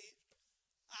blame these.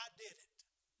 I did it.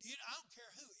 I don't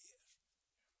care who he is.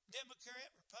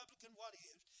 Democrat, Republican, what he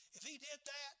is. If he did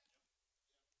that,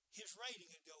 his rating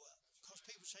would go up. Because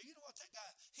people say, you know what, that guy,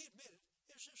 he admitted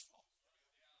it was his fault.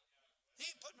 He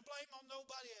ain't putting the blame on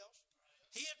nobody else.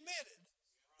 He admitted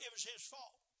it was his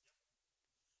fault.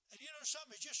 And you know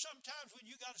something, it's just sometimes when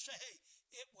you got to say, hey,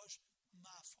 it was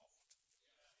my fault.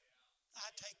 I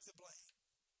take the blame.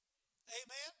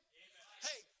 Amen?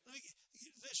 Hey,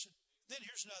 listen, then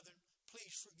here's another.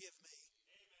 Please forgive me.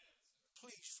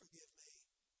 Please forgive me.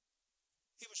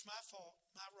 It was my fault,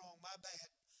 my wrong, my bad.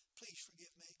 Please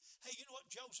forgive me. Hey, you know what?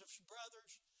 Joseph's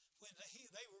brothers, when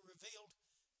they were revealed,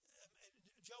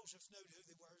 Joseph knew who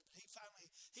they were, but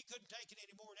he couldn't take it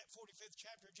anymore. In that 45th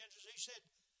chapter of Genesis, he said,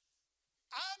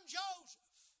 I'm Joseph.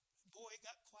 Boy, it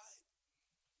got quiet.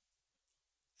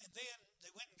 And then they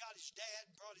went and got his dad,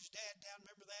 brought his dad down,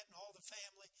 remember that, and all the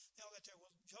family. They all got there.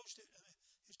 Well,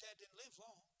 his dad didn't live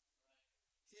long.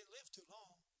 He didn't live too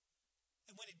long.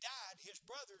 And when he died, his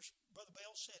Brother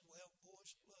Bell said, well,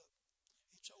 boys, look,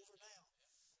 it's over now.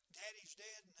 Daddy's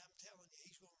dead, and I'm telling you,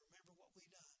 he's going to remember what we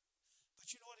done. But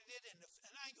you know what he did? And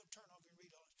I ain't going to turn over and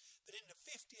read all this, but in the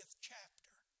 50th chapter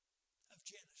of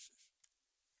Genesis,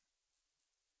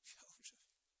 Joseph,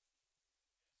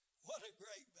 what a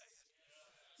great man.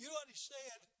 You know what he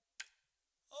said?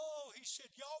 Oh, he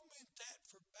said, y'all meant that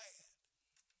for bad.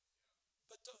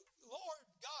 But the Lord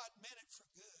God meant it for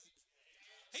good.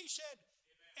 He said,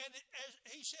 and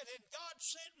God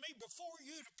sent me before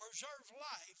you to preserve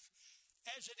life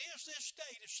as it is this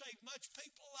day to save much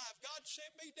people alive. God sent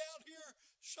me down here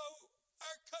so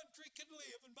our country can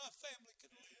live and my family can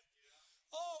live.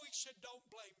 Oh, he said, don't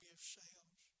blame yourselves.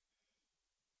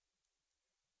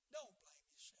 Don't blame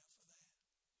yourself for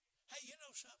that. Hey, you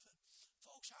know something?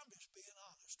 Folks, I'm just being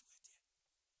honest with you.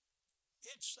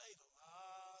 It'd save a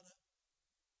lot of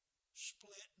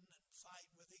splitting and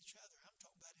fighting with each other. I'm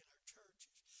talking about in our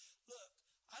churches. Look,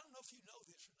 I don't know if you know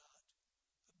this or not, but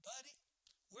buddy,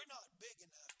 we're not big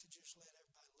enough to just let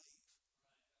everybody leave.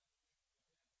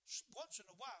 Once in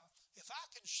a while, if I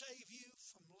can save you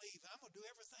from leaving, I'm going to do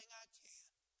everything I can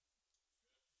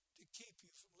to keep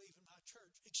you from leaving my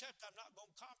church, except I'm not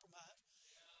going to compromise.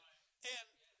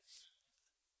 And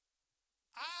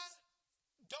I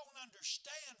don't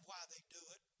understand why they do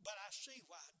it, but I see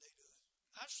why they do it.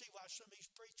 I see why some of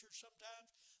these preachers sometimes,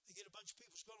 they get a bunch of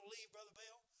people who's going to leave, Brother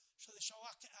Bill. So they say,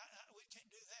 we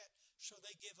can't do that. So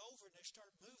they give over and they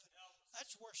start moving.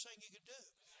 That's the worst thing you could do.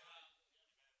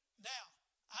 Now,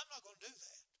 I'm not going to do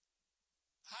that.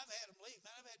 I've had them leave.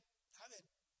 Man, I've had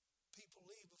people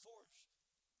leave before us.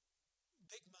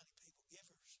 Big money people,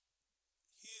 givers.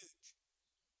 Huge.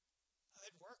 I've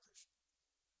had workers.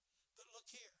 But look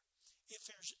here. If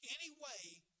there's any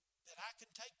way that I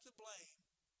can take the blame,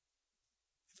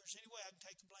 if there's any way I can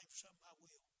take the blame for something, I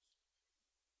will.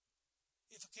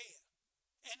 If I can.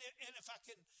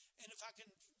 And if I can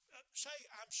say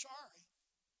I'm sorry,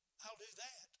 I'll do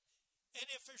that. And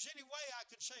if there's any way I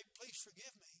can say, please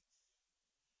forgive me,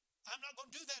 I'm not going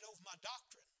to do that over my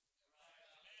doctrine.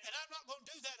 And I'm not going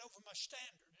to do that over my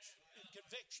standards and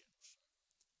convictions.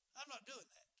 I'm not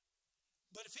doing that.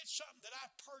 But if it's something that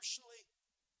if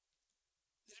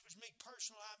it was me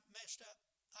personally, I messed up,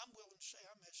 I'm willing to say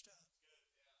I messed up.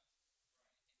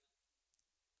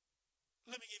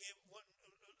 Let me give you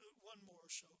one more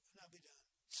or so, and I'll be done.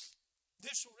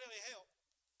 This will really help.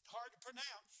 Hard to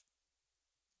pronounce.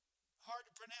 Hard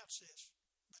to pronounce this,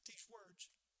 but these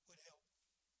words would help.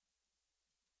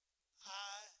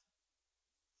 I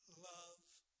love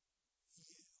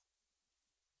you.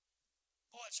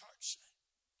 Oh, it's hard to say.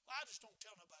 Well, I just don't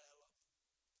tell nobody I love them.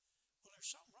 Well, there's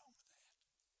something wrong with that.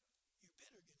 You're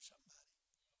bitter against somebody.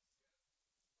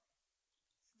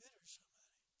 You're bitter to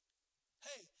somebody.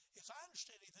 Hey, if I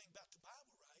understand anything about the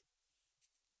Bible right,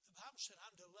 the Bible said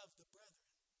I'm to love the brethren.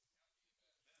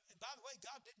 And by the way,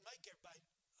 God didn't make everybody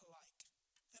alike.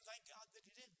 And thank God that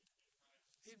He didn't.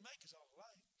 He didn't make us all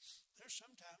alike. There's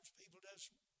sometimes people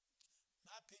does, in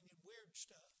my opinion, weird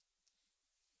stuff.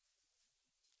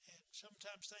 And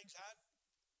sometimes things I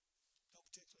don't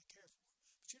particularly care for.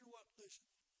 But you know what? Listen,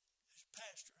 as a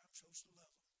pastor, I'm supposed to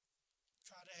love them.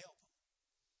 Try to help them.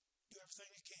 Do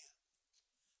everything you can.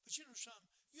 But you know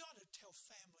something? You ought to tell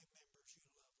family members you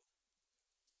love them.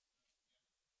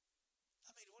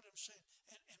 I mean, what I'm saying,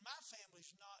 and my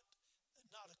family's not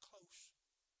a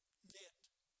close-knit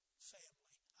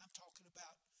family. I'm talking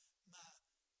about my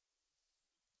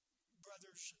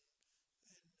brothers and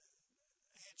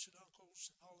aunts and uncles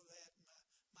and all of that. And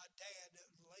my dad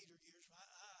in later years,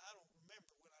 I don't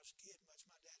remember when I was a kid much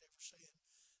my dad ever saying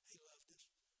he loved us.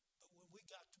 But when we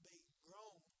got to be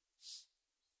grown,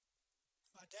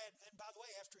 my dad, and by the way,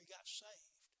 after he got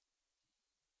saved,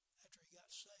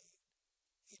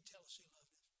 he'd tell us he loved us.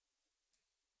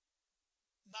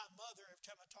 My mother, every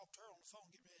time I talk to her on the phone,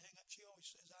 get ready to hang up, she always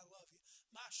says, I love you.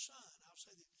 My son, I'll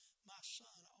say this, my son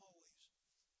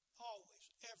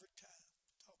always, every time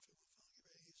I talk to him on the phone, get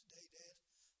ready, he's day, Dad,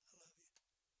 I love you.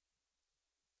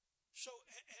 So,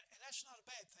 and that's not a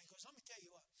bad thing, because let me tell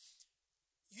you what,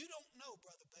 you don't know,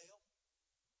 Brother Bell,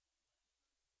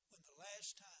 when the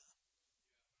last time,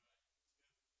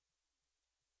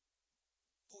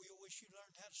 boy, you wish you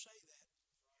learned how to say that.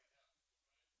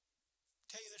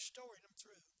 Tell you this story and I'm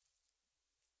through.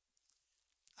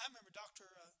 I remember Dr.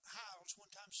 Hiles one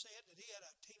time said that he had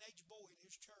a teenage boy in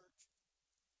his church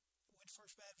that went to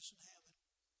First Baptist in Hammond.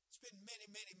 It's been many,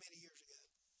 many, many years ago.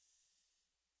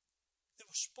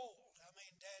 That was spoiled. I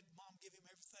mean, Dad and Mom give him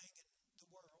everything in the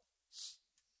world.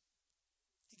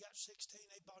 He got 16.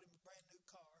 They bought him a brand new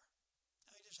car.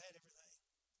 I mean, he just had everything.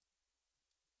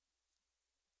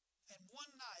 And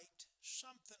one night,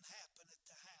 something happened at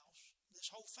the house. This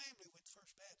whole family went to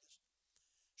First Baptist.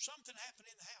 Something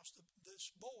happened in the house. This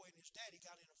boy and his daddy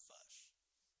got in a fuss.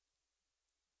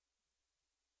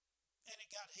 And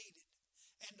it got heated.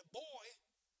 And the boy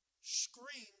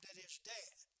screamed at his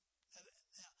dad.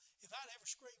 Now, if I'd ever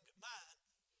screamed at mine,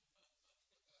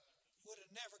 would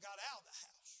have never got out of the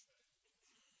house.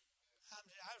 I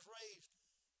was raised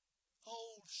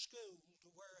old school to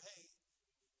where, hey,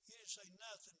 you didn't say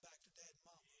nothing back to Dad and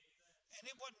Mama. And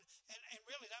it wasn't, and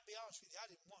really, to be honest with you, I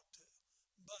didn't want to.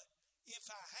 But if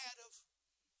I had of,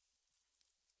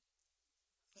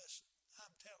 listen,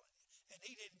 I'm telling you, and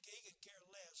he could care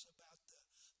less about the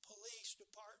police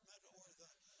department or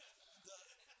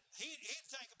he'd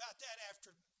think about that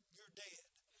after you're dead.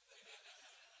 I mean,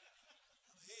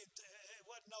 it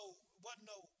wasn't no,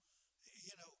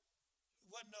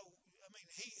 I mean,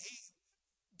 he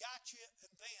got you,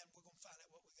 and then we're going to find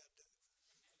out what we got to do.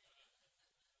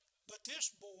 But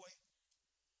this boy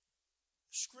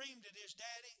screamed at his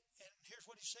daddy, and here's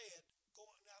what he said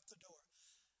going out the door.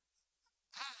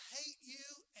 I hate you,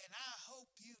 and I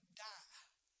hope you die,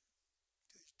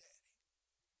 to his daddy.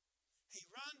 He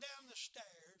run down the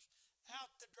stairs,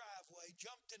 out the driveway,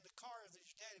 jumped in the car that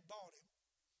his daddy bought him,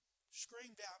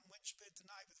 screamed out and went and spent the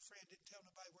night with a friend, didn't tell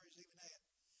nobody where he was even at.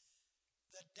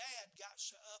 The dad got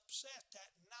so upset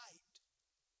that night,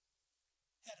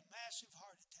 had a massive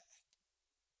heart attack.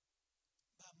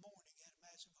 By morning, had a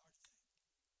massive heart attack.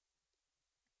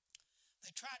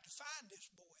 They tried to find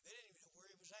this boy. They didn't even know where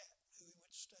he was at, who he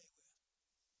went to stay with.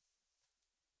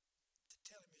 To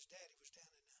tell him his daddy was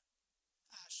down in the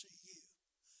ICU.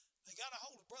 They got a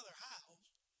hold of Brother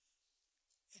Hiles,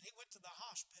 and he went to the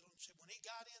hospital and said when he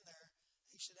got in there,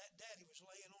 he said that daddy was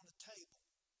laying on the table.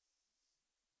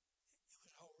 It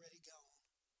was already gone.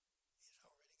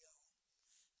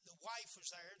 The wife was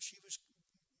there, and she was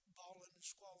bawling and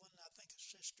squalling, I think a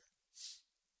sister.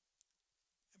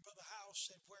 And Brother House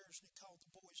said, where's, and he called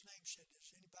the boy's name, said, has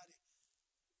anybody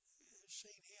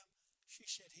seen him? She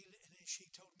said, and then she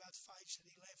told him about the fight, said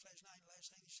he left last night, and the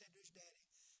last thing he said to his daddy,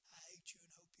 I hate you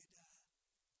and hope you die.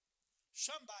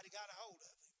 Somebody got a hold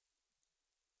of him.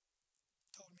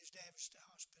 Told him his dad was at the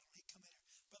hospital, and he come in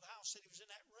there. Brother House said he was in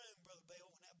that room, Brother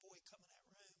Bell, when that boy come in that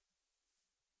room.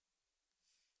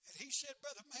 And he said,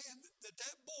 Brother Man,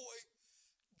 that boy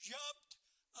jumped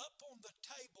up on the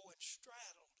table and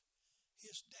straddled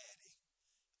his daddy,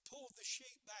 pulled the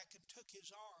sheet back and took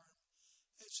his arm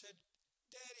and said,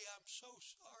 Daddy, I'm so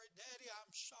sorry. Daddy,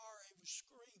 I'm sorry. He was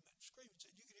screaming. Said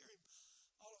you could hear him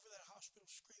all over that hospital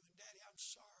screaming, Daddy, I'm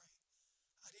sorry.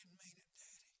 I didn't mean it,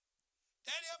 Daddy.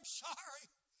 Daddy, I'm sorry.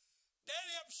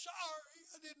 Daddy, I'm sorry.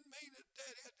 I didn't mean it,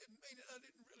 Daddy. I didn't mean it. I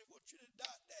didn't really want you to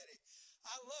die, Daddy.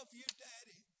 I love you,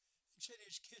 Daddy. And said he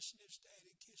was kissing his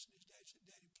daddy. Said,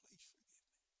 Daddy, please forgive me.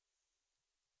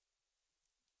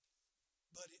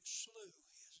 but it slew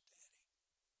his daddy.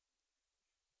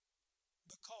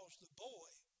 Because the boy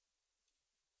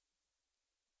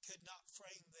could not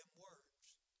frame them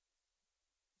words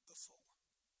before.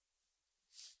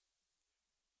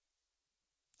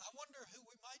 I wonder who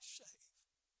we might save.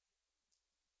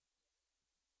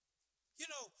 You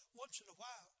know, once in a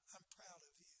while, I'm proud of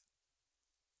you.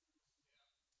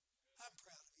 I'm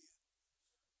proud of you.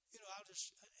 You know, I'll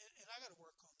just, and I got to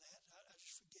work on that. I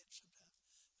just forget sometimes.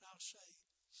 And I'll say,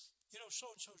 you know,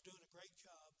 so-and-so's doing a great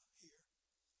job here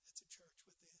at the church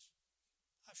with this.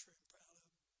 I sure am proud of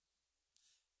him.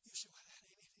 You say, well, that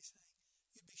ain't anything.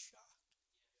 You'd be shocked.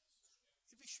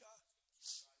 You'd be shocked.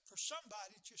 For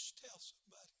somebody, just tell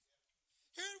somebody.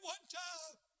 Here at one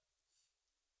time,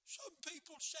 some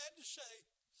people, sad to say,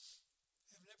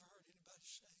 have never heard anybody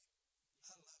say,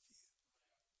 I love you.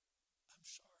 I'm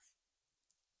sorry.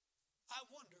 I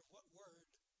wonder what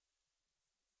word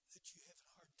that you have a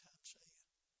hard time saying.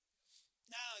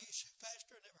 Now, you say,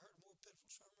 Pastor, I never heard a more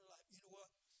pitiful sermon in my life. You know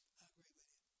what? I agree with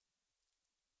you.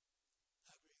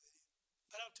 I agree with you.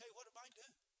 But I'll tell you what it might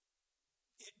do.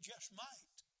 It just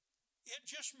might. It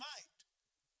just might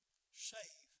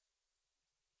save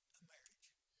a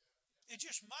marriage. It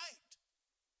just might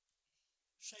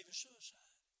save a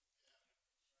suicide.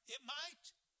 It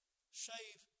might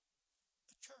save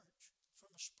a church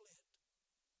from a split.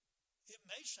 It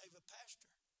may save a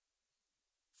pastor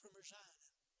from resigning.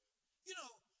 You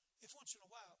know, if once in a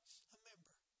while a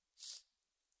member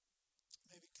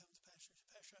maybe comes to the pastor and says,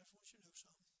 Pastor, I just want you to know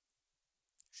something.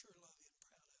 Sure love you and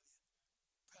proud of you.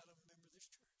 Proud of a member of this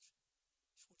church.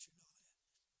 Just want you to know that.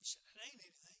 He said, it ain't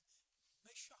anything. It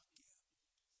may shock you.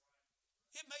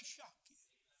 It may shock you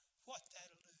what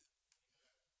that'll do.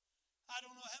 I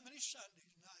don't know how many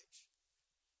Sundays nights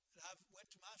that I've went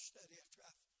to my study after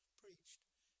I've preached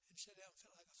and sat down and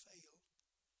felt like I failed.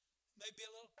 Maybe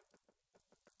a little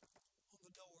on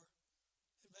the door.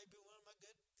 And maybe one of my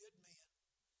good men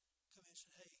come in and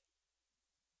said, hey,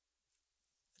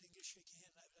 I didn't get to shake your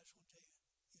hand tonight, but I just want to tell you,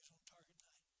 you was on target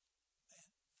night. Man,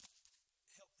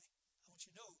 help me. I want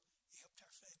you to know you helped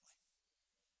our family.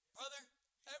 Brother,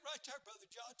 that right there, Brother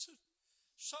Johnson,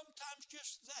 sometimes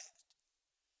just that.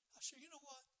 I said, you know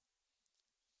what?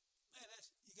 Man,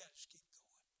 you got to just keep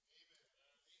going.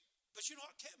 But you know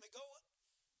what kept me going?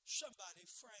 Somebody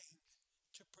framed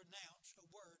to pronounce a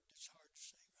word that's hard to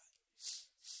say right.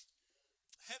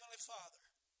 Heavenly Father,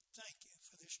 thank you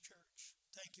for this church.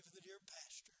 Thank you for the dear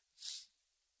pastor.